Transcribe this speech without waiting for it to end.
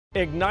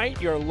Ignite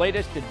your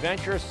latest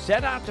adventure.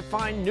 Set out to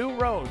find new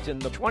roads in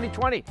the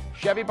 2020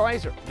 Chevy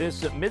Blazer.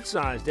 This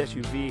mid-sized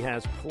SUV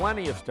has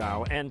plenty of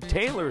style and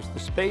tailors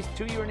the space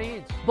to your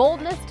needs.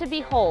 Boldness to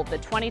behold, the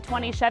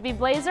 2020 Chevy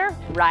Blazer,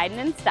 riding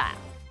in style.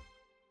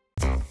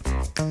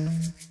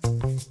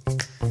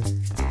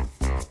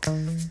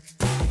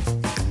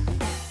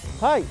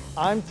 Hi,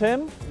 I'm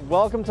Tim.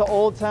 Welcome to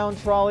Old Town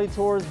Trolley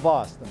Tours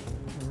Boston.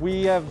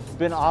 We have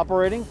been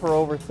operating for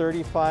over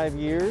 35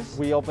 years.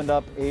 We opened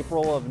up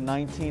April of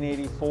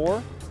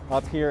 1984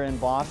 up here in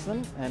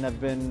Boston and have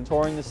been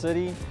touring the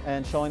city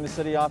and showing the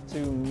city off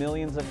to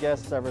millions of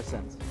guests ever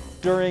since.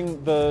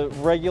 During the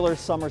regular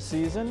summer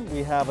season,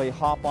 we have a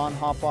hop-on,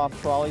 hop-off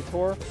trolley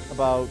tour,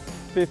 about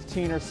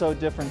 15 or so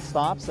different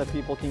stops that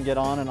people can get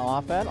on and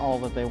off at, all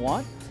that they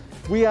want.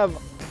 We have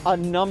a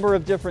number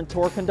of different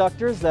tour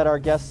conductors that our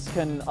guests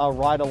can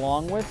ride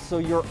along with, so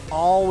you're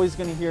always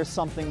going to hear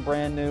something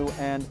brand new,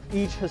 and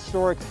each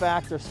historic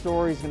fact or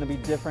story is going to be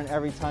different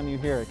every time you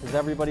hear it, because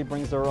everybody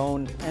brings their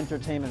own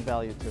entertainment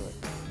value to it.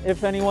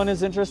 If anyone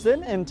is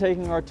interested in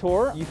taking our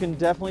tour, you can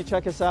definitely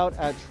check us out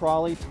at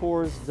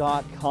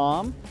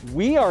trolleytours.com.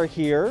 We are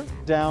here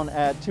down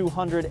at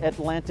 200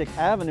 Atlantic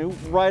Avenue,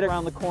 right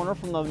around the corner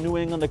from the New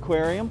England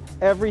Aquarium.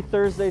 Every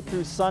Thursday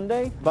through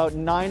Sunday, about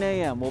 9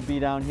 a.m. we'll be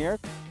down here.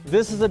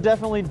 This is a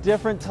definitely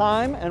different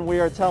time, and we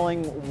are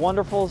telling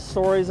wonderful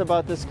stories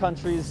about this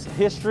country's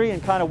history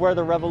and kind of where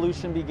the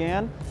revolution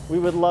began. We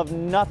would love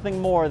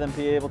nothing more than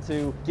be able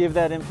to give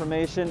that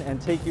information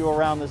and take you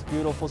around this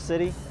beautiful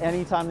city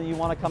anytime that you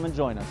want to come and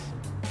join us.